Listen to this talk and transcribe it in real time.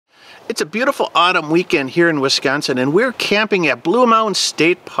It's a beautiful autumn weekend here in Wisconsin, and we're camping at Blue Mountain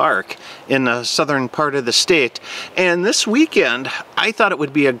State Park in the southern part of the state. And this weekend, I thought it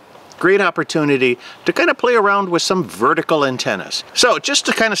would be a great opportunity to kind of play around with some vertical antennas. So just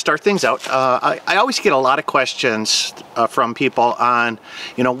to kind of start things out, I always get a lot of questions from people on,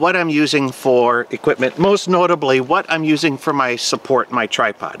 what I'm using for equipment, most notably what I'm using for my support, my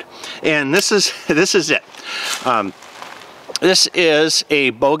tripod. And this is it. This is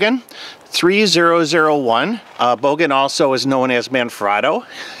a Bogen 3001. Bogen also is known as Manfrotto.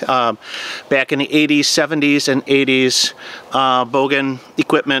 Back in the 80s, 70s, and 80s, Bogen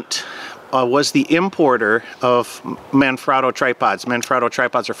equipment was the importer of Manfrotto tripods. Manfrotto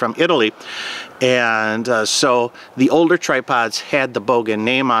tripods are from Italy, and so the older tripods had the Bogen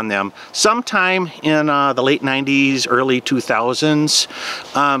name on them. Sometime in the late 90s, early 2000s,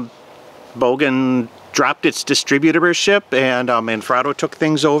 Bogen dropped its distributorship and Manfrotto took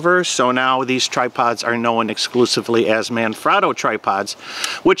things over, so now these tripods are known exclusively as Manfrotto tripods,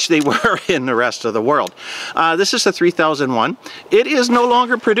 which they were in the rest of the world. This is the 3001. It is no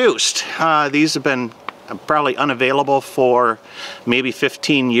longer produced. These have been probably unavailable for maybe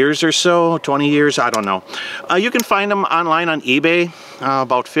 15 years or so, 20 years, I don't know. You can find them online on eBay,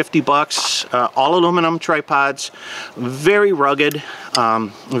 about 50 bucks, all aluminum tripods, very rugged,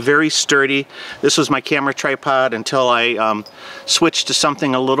 very sturdy. This was my camera tripod until I switched to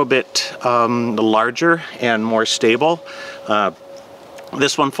something a little bit larger and more stable.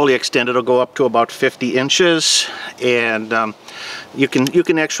 This one fully extended will go up to about 50 inches, and you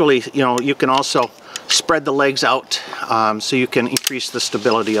can actually, you can also spread the legs out so you can increase the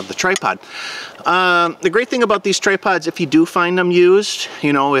stability of the tripod. The great thing about these tripods, if you do find them used,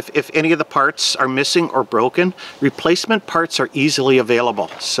 if any of the parts are missing or broken, replacement parts are easily available,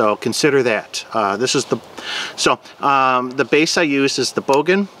 so consider that. The base I use is the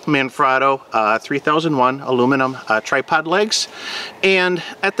Bogen Manfrotto 3001 aluminum tripod legs, and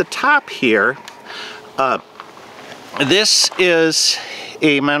at the top here, this is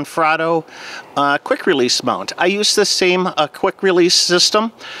a Manfrotto quick release mount. I use the same quick release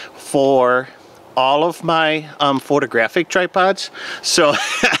system for all of my photographic tripods, so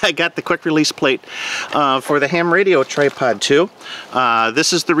I got the quick release plate for the ham radio tripod too.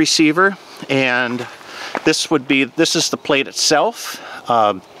 This is the receiver, and this is the plate itself.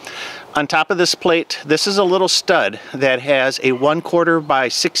 On top of this plate, this is a little stud that has a 1/4 by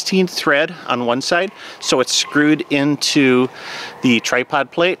 16 thread on one side, so it's screwed into the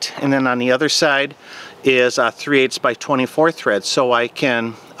tripod plate, and then on the other side is a 3/8 by 24 thread, so I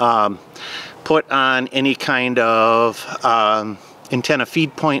can put on any kind of antenna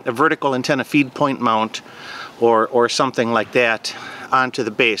feed point, a vertical antenna feed point mount, or something like that onto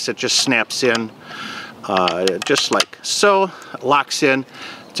the base. It just snaps in just like so, locks in.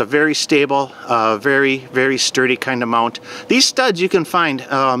 It's a very stable, very sturdy kind of mount. These studs you can find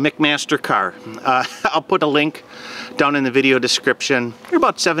McMaster car. I'll put a link down in the video description. They're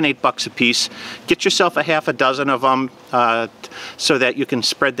about $7-8 a piece. Get yourself a half a dozen of them so that you can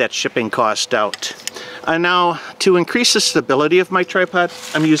spread that shipping cost out. Now, to increase the stability of my tripod,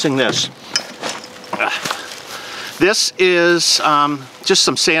 I'm using this. This is just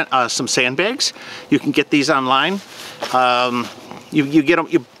some sandbags. You can get these online. You get them,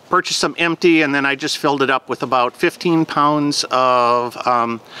 you purchase them empty, and then I just filled it up with about 15 pounds of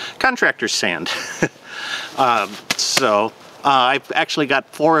contractor's sand. I've actually got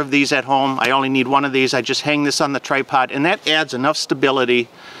 4 of these at home. I only need 1 of these. I just hang this on the tripod, and that adds enough stability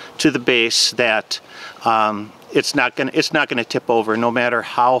to the base that it's not gonna tip over no matter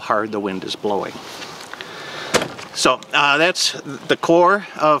how hard the wind is blowing. So that's the core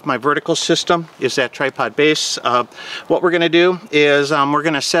of my vertical system, is that tripod base. What we're going to do is we're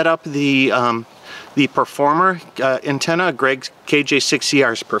going to set up the Performer antenna, Greg's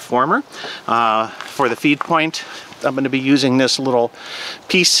KJ6ER's Performer. For the feed point, I'm going to be using this little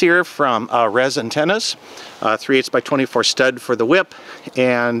piece here from Res Antennas, 3/8 by 24 stud for the whip,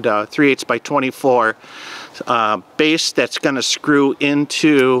 and 3/8 by 24 base that's going to screw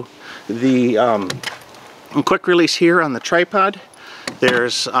into the quick release here on the tripod.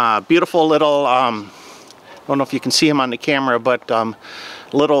 There's beautiful little, I don't know if you can see them on the camera, but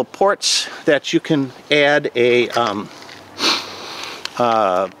little ports that you can add a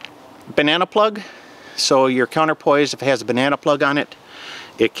banana plug. So your counterpoise, if it has a banana plug on it,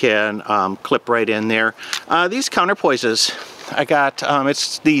 it can clip right in there. These counterpoises, I got,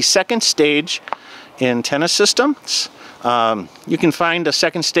 it's the second stage antenna systems. You can find a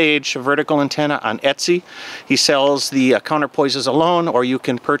second stage vertical antenna on Etsy. He sells the counterpoises alone, or you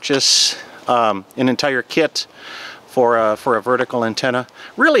can purchase an entire kit for a vertical antenna.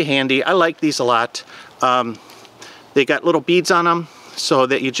 Really handy. I like these a lot. They got little beads on them so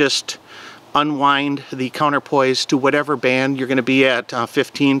that you just unwind the counterpoise to whatever band you're going to be at,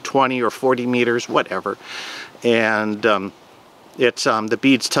 15, 20, or 40 meters, whatever. And it's the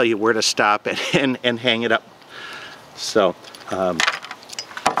beads tell you where to stop and hang it up. So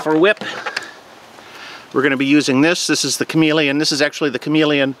for whip, we're going to be using this. This is the Chameleon. This is actually the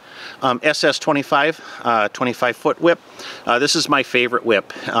Chameleon SS25, 25-foot whip. This is my favorite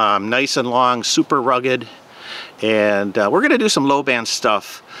whip. Nice and long, super rugged, and we're going to do some low band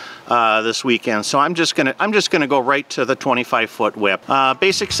stuff this weekend. So I'm just gonna go right to the 25-foot whip.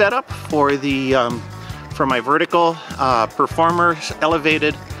 Basic setup for the for my vertical performer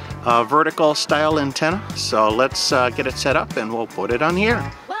elevated vertical style antenna. So let's get it set up and we'll put it on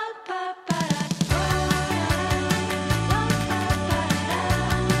here.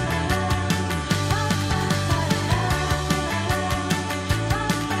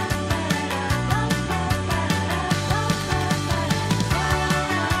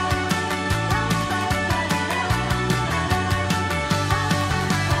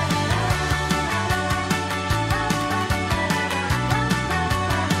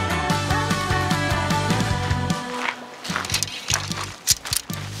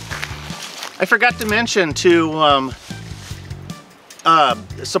 I forgot to mention to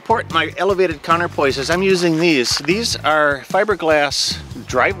support my elevated counterpoises. I'm using these. These are fiberglass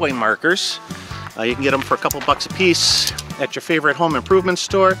driveway markers. You can get them for a couple bucks a piece at your favorite home improvement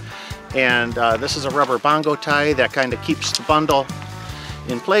store. And this is a rubber bongo tie that kind of keeps the bundle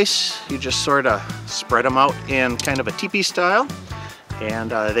in place. You just sort of spread them out in kind of a teepee style,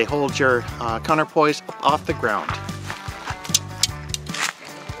 and they hold your counterpoise up off the ground.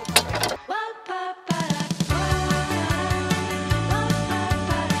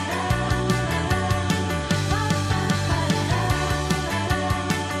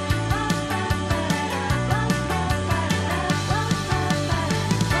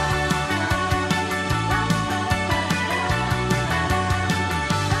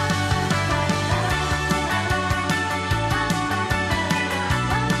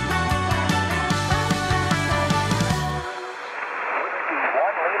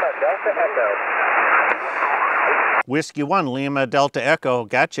 Whiskey 1, Lima Delta Echo,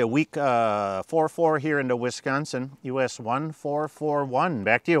 gotcha. Week 4-4 here into Wisconsin, US 1441.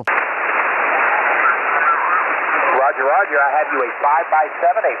 Back to you. Roger, roger. I have you a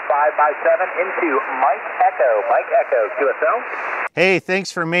 5x7 into Mike Echo, QSL. Hey,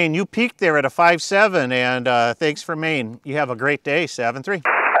 thanks for Maine. You peaked there at a 5.7, and thanks for Maine. You have a great day, 7-3.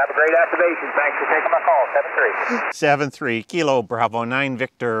 Have a great activation. Thanks for taking my call, 7-3. 7-3, Kilo Bravo 9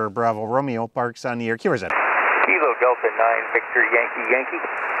 Victor Bravo Romeo, parks on the air. Where's that? Kilo Delta 9 Victor Yankee.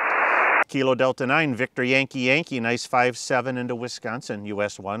 Kilo Delta 9 Victor Yankee. Nice 5.7 into Wisconsin,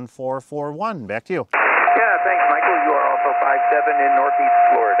 US 1441. Back to you. Yeah, thanks, Michael. You are also 5.7 in Northeast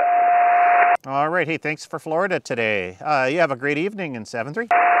Florida. All right. Hey, thanks for Florida today. You have a great evening in 7-3. 73.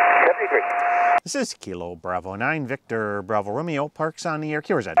 This is Kilo Bravo 9 Victor Bravo Romeo, parks on the air.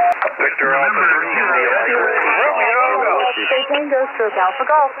 Where's that? Victor Alpha 3 Tango stroke Alpha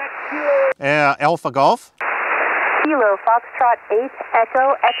Golf. Alpha Golf. Kilo Foxtrot 8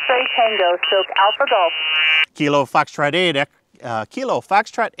 Echo X-Ray Tango stroke Alpha Golf. Kilo Foxtrot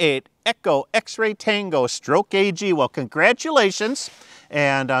 8 Echo X-Ray Tango stroke AG. Well, congratulations,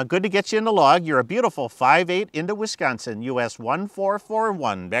 and good to get you in the log. You're a beautiful 5.8 into Wisconsin, US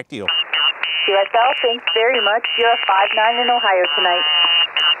 1441. Back to you. QSL, thanks very much. You're a 5.9 in Ohio tonight.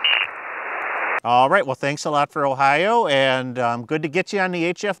 All right, well, thanks a lot for Ohio, and good to get you on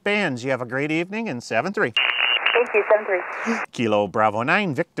the HF bands. You have a great evening in 7-3. Thank you, 7-3. Kilo Bravo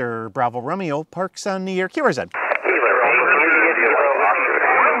 9 Victor Bravo Romeo, parks on the air. Where's that?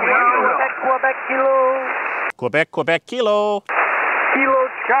 Quebec Kilo. Quebec Kilo. Kilo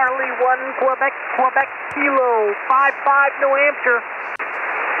Charlie 1 Quebec Kilo 5-5 New Hampshire.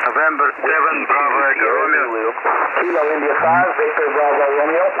 November 7 Bravo Echo Romeo. Kilo India 5 Victor Bravo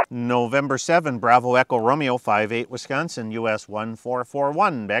Romeo. November 7 Bravo Echo Romeo 5.8 Wisconsin, US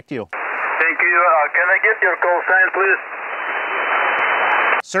 1441. Back to you. Thank you. Can I get your call sign, please?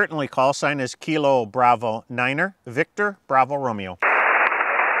 Certainly. Call sign is Kilo Bravo 9er Victor Bravo Romeo.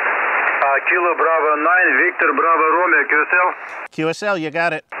 Kilo Bravo 9 Victor Bravo Romeo, QSL. QSL, you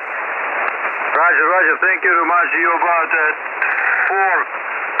got it. Roger, roger. Thank you very much. You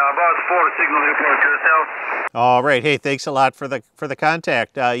about 4 signal report, QSL. All right. Hey, thanks a lot for the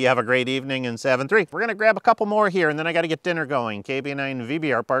contact. You have a great evening in 7-3. We're going to grab a couple more here, and then I got to get dinner going.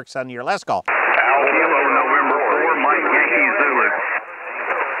 KB9VBR parks on your last call. Kilo November 4 Mike Yankee Zulu.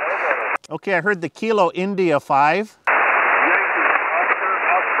 Okay, I heard the Kilo India 5. Yankee,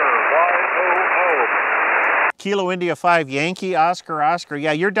 Oscar, Y-O-O. Kilo India 5, Yankee, Oscar, Oscar.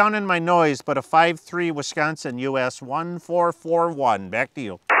 Yeah, you're down in my noise, but a 5-3 Wisconsin, US 1441. Back to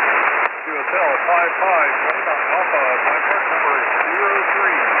you. QSL 55, Alpha, my part number is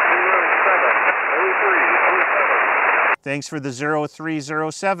 0307. Thanks for the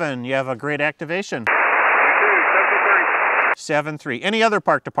 0307. You have a great activation. Thank you, 73. 7-3. Any other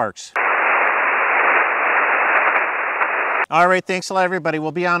park-to-parks? All right, thanks a lot, everybody.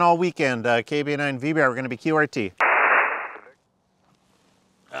 We'll be on all weekend. KB9VBR, we're going to be QRT.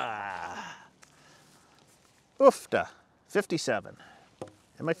 Oofta, 57.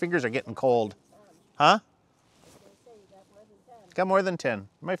 And my fingers are getting cold. Huh? Got more than 10.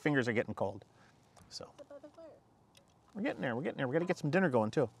 My fingers are getting cold. So we're getting there. We're getting there. We're going to get some dinner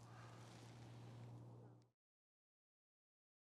going, too.